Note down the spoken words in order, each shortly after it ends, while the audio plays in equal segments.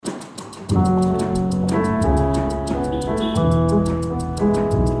Welcome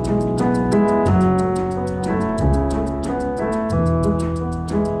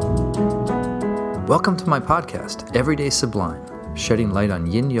to my podcast, Everyday Sublime, shedding light on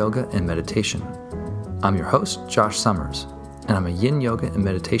yin yoga and meditation. I'm your host, Josh Summers, and I'm a yin yoga and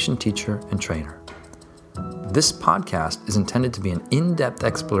meditation teacher and trainer. This podcast is intended to be an in-depth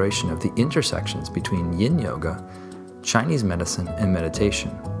exploration of the intersections between yin yoga, Chinese medicine, and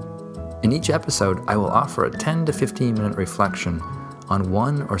meditation. In each episode, I will offer a 10 to 15 minute reflection on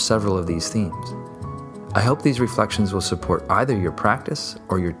one or several of these themes. I hope these reflections will support either your practice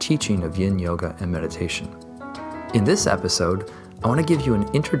or your teaching of yin yoga and meditation. In this episode, I want to give you an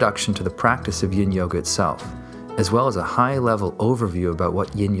introduction to the practice of yin yoga itself, as well as a high-level overview about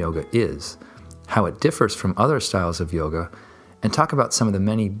what yin yoga is, how it differs from other styles of yoga, and talk about some of the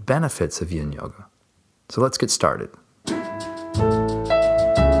many benefits of yin yoga. So let's get started.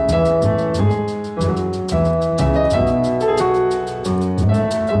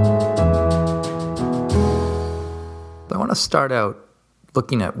 I want to start out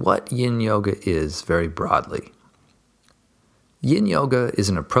looking at what yin yoga is very broadly. Yin yoga is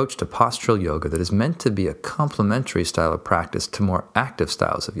an approach to postural yoga that is meant to be a complementary style of practice to more active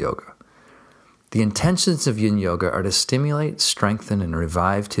styles of yoga. The intentions of yin yoga are to stimulate, strengthen, and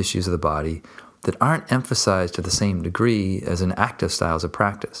revive tissues of the body that aren't emphasized to the same degree as in active styles of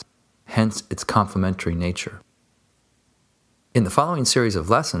practice, hence its complementary nature. In the following series of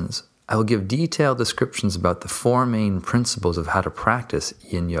lessons, I will give detailed descriptions about the four main principles of how to practice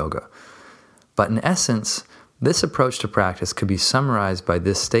yin yoga. But in essence, this approach to practice could be summarized by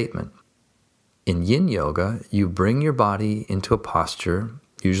this statement. In yin yoga, you bring your body into a posture,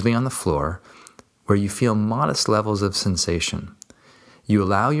 usually on the floor, where you feel modest levels of sensation. You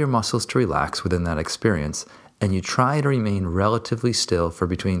allow your muscles to relax within that experience, and you try to remain relatively still for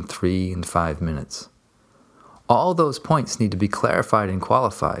between 3 and 5 minutes. All those points need to be clarified and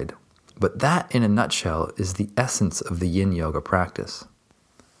qualified, but that, in a nutshell, is the essence of the yin yoga practice.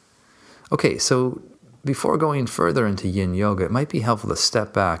 Okay, so before going further into yin yoga, it might be helpful to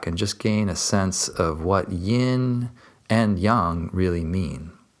step back and just gain a sense of what yin and yang really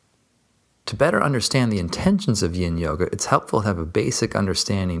mean. To better understand the intentions of yin yoga, it's helpful to have a basic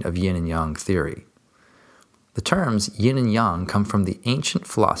understanding of yin and yang theory. The terms yin and yang come from the ancient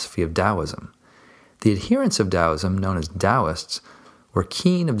philosophy of Taoism. The adherents of Taoism, known as Taoists, were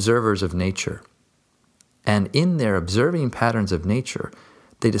keen observers of nature. And in their observing patterns of nature,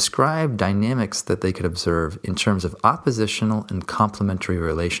 they described dynamics that they could observe in terms of oppositional and complementary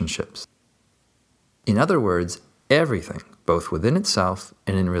relationships. In other words, everything, both within itself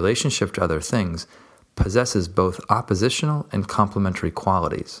and in relationship to other things, possesses both oppositional and complementary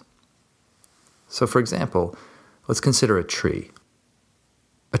qualities. So for example, let's consider a tree.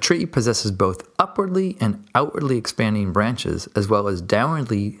 A tree possesses both upwardly and outwardly expanding branches, as well as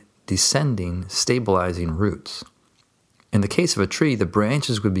downwardly descending, stabilizing roots. In the case of a tree, the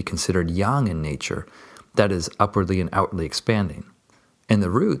branches would be considered yang in nature, that is, upwardly and outwardly expanding, and the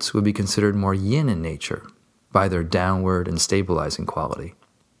roots would be considered more yin in nature, by their downward and stabilizing quality.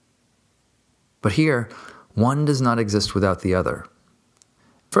 But here, one does not exist without the other.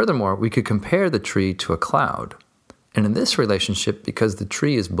 Furthermore, we could compare the tree to a cloud. And in this relationship, because the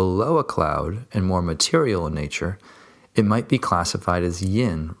tree is below a cloud and more material in nature, it might be classified as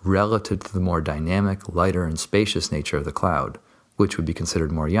yin relative to the more dynamic, lighter, and spacious nature of the cloud, which would be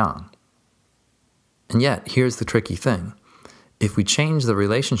considered more yang. And yet, here's the tricky thing. If we change the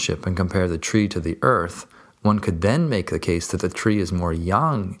relationship and compare the tree to the earth, one could then make the case that the tree is more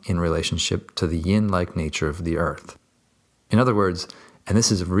yang in relationship to the yin-like nature of the earth. In other words, and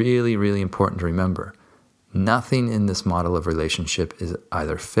this is really, really important to remember, nothing in this model of relationship is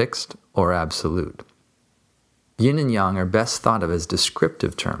either fixed or absolute. Yin and yang are best thought of as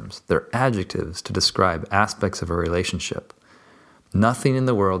descriptive terms. They're adjectives to describe aspects of a relationship. Nothing in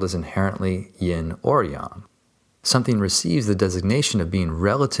the world is inherently yin or yang. Something receives the designation of being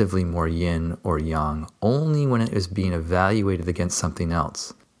relatively more yin or yang only when it is being evaluated against something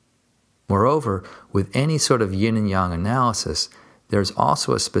else. Moreover, with any sort of yin and yang analysis, there's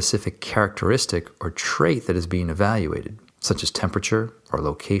also a specific characteristic or trait that is being evaluated, such as temperature or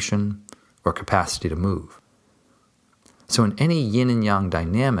location or capacity to move. So in any yin and yang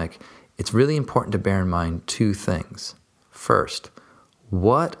dynamic, it's really important to bear in mind two things. First,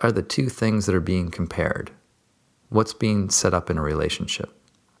 what are the two things that are being compared? What's being set up in a relationship?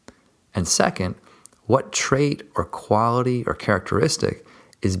 And second, what trait or quality or characteristic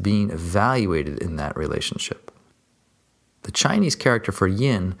is being evaluated in that relationship? The Chinese character for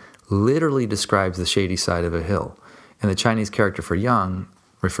yin literally describes the shady side of a hill, and the Chinese character for yang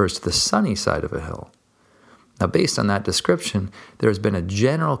refers to the sunny side of a hill. Now, based on that description, there has been a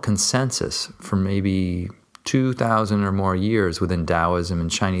general consensus for maybe 2,000 or more years within Taoism and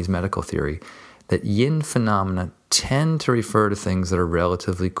Chinese medical theory that yin phenomena tend to refer to things that are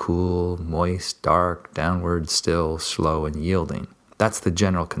relatively cool, moist, dark, downward, still, slow, and yielding. That's the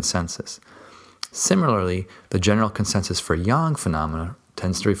general consensus. Similarly, the general consensus for yang phenomena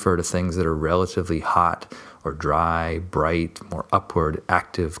tends to refer to things that are relatively hot or dry, bright, more upward,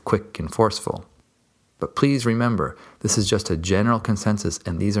 active, quick, and forceful. But please remember, this is just a general consensus,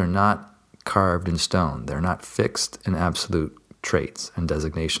 and these are not carved in stone. They're not fixed and absolute traits and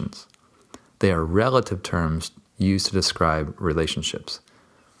designations. They are relative terms used to describe relationships.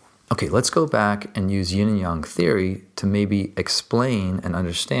 Okay, let's go back and use yin and yang theory to maybe explain and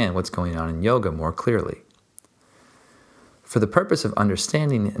understand what's going on in yoga more clearly. For the purpose of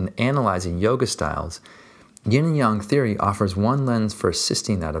understanding and analyzing yoga styles, yin and yang theory offers one lens for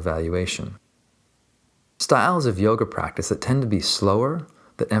assisting that evaluation. Styles of yoga practice that tend to be slower,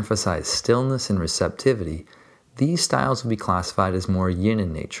 that emphasize stillness and receptivity, these styles will be classified as more yin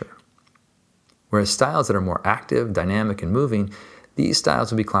in nature. Whereas styles that are more active, dynamic, and moving, these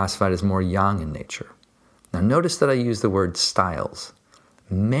styles will be classified as more yang in nature. Now notice that I use the word styles.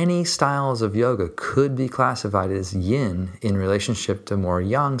 Many styles of yoga could be classified as yin in relationship to more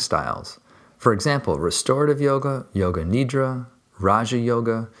yang styles. For example, restorative yoga, yoga nidra, raja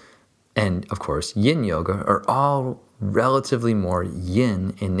yoga, and of course yin yoga are all relatively more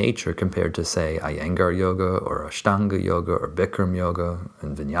yin in nature compared to, say, Iyengar yoga or Ashtanga yoga or Bikram yoga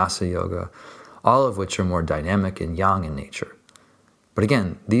and Vinyasa yoga, all of which are more dynamic and yang in nature. But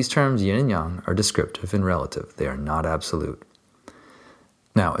again, these terms yin and yang are descriptive and relative. They are not absolute.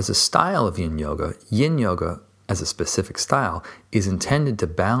 Now, as a style of yin yoga as a specific style is intended to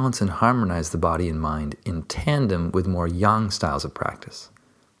balance and harmonize the body and mind in tandem with more yang styles of practice.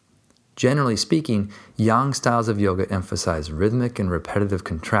 Generally speaking, yang styles of yoga emphasize rhythmic and repetitive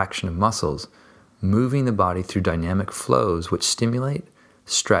contraction of muscles, moving the body through dynamic flows which stimulate,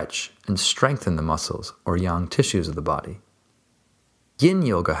 stretch, and strengthen the muscles or yang tissues of the body. Yin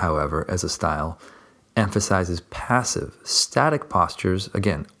yoga, however, as a style, emphasizes passive, static postures,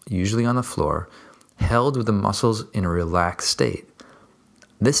 again, usually on the floor, held with the muscles in a relaxed state.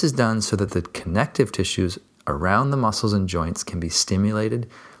 This is done so that the connective tissues around the muscles and joints can be stimulated,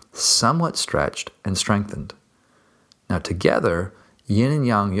 somewhat stretched, and strengthened. Now together, yin and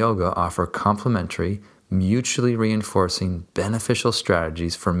yang yoga offer complementary, mutually reinforcing, beneficial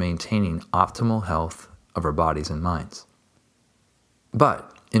strategies for maintaining optimal health of our bodies and minds.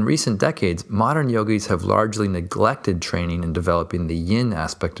 But in recent decades, modern yogis have largely neglected training and developing the yin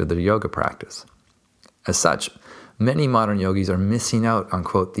aspect of their yoga practice. As such, many modern yogis are missing out on,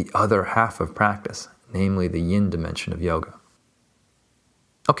 quote, the other half of practice, namely the yin dimension of yoga.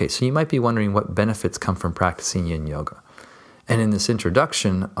 Okay, so you might be wondering what benefits come from practicing yin yoga. And in this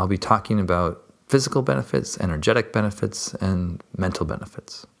introduction, I'll be talking about physical benefits, energetic benefits, and mental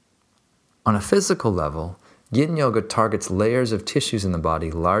benefits. On a physical level, yin yoga targets layers of tissues in the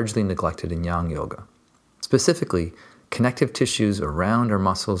body largely neglected in yang yoga. Specifically, connective tissues around our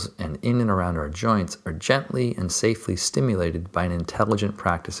muscles and in and around our joints are gently and safely stimulated by an intelligent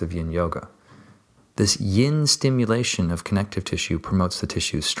practice of yin yoga. This yin stimulation of connective tissue promotes the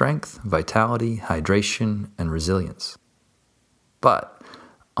tissue's strength, vitality, hydration, and resilience. But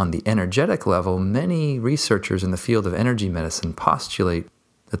on the energetic level, many researchers in the field of energy medicine postulate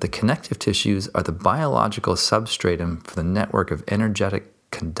that the connective tissues are the biological substratum for the network of energetic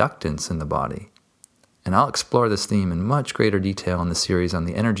conductance in the body. And I'll explore this theme in much greater detail in the series on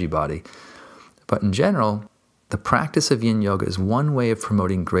the energy body. But in general, the practice of yin yoga is one way of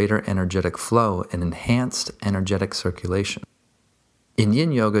promoting greater energetic flow and enhanced energetic circulation. In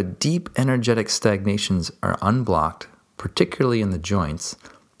yin yoga, deep energetic stagnations are unblocked, particularly in the joints,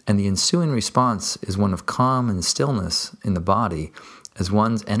 and the ensuing response is one of calm and stillness in the body as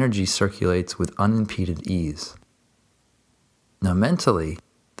one's energy circulates with unimpeded ease. Now mentally,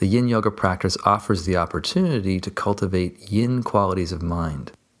 the yin yoga practice offers the opportunity to cultivate yin qualities of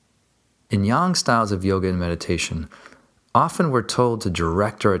mind. In yang styles of yoga and meditation, often we're told to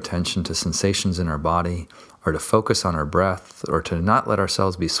direct our attention to sensations in our body, or to focus on our breath, or to not let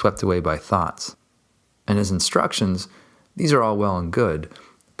ourselves be swept away by thoughts. And as instructions, these are all well and good,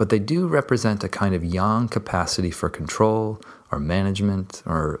 but they do represent a kind of yang capacity for control, or management,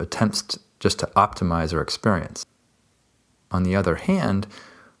 or attempts just to optimize our experience. On the other hand,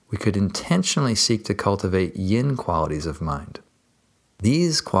 we could intentionally seek to cultivate yin qualities of mind.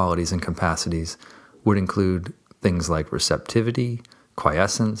 These qualities and capacities would include things like receptivity,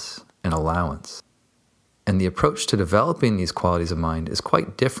 quiescence, and allowance. And the approach to developing these qualities of mind is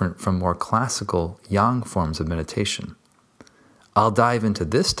quite different from more classical yang forms of meditation. I'll dive into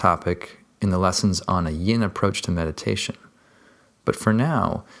this topic in the lessons on a yin approach to meditation. But for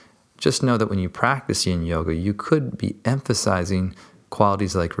now, just know that when you practice yin yoga, you could be emphasizing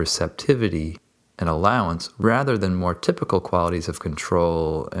qualities like receptivity and allowance rather than more typical qualities of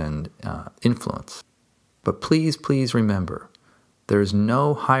control and influence. But please remember, there is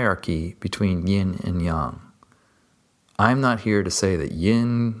no hierarchy between yin and yang. I'm not here to say that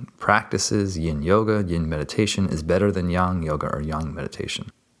yin practices, yin yoga, yin meditation is better than yang yoga or yang meditation.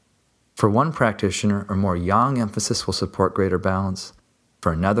 For one practitioner, a more yang emphasis will support greater balance.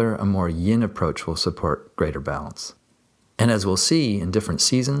 For another, a more yin approach will support greater balance. And as we'll see in different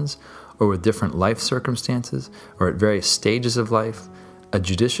seasons, or with different life circumstances, or at various stages of life, a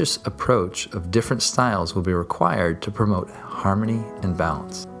judicious approach of different styles will be required to promote harmony and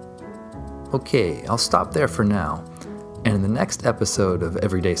balance. Okay, I'll stop there for now, and in the next episode of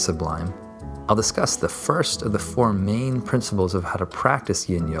Everyday Sublime, I'll discuss the first of the 4 main principles of how to practice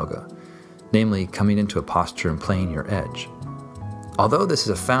yin yoga, namely coming into a posture and playing your edge. Although this is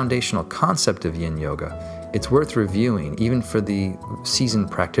a foundational concept of yin yoga, it's worth reviewing even for the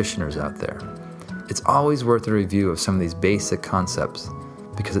seasoned practitioners out there. It's always worth a review of some of these basic concepts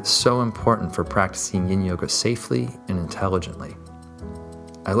because it's so important for practicing yin yoga safely and intelligently.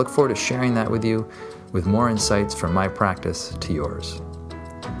 I look forward to sharing that with you with more insights from my practice to yours.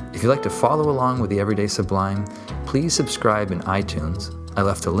 If you'd like to follow along with the Everyday Sublime, please subscribe in iTunes. I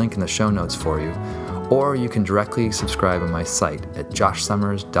left a link in the show notes for you, or you can directly subscribe on my site at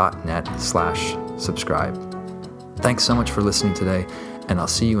joshsummers.net/subscribe. Thanks so much for listening today, and I'll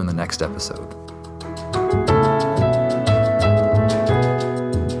see you in the next episode.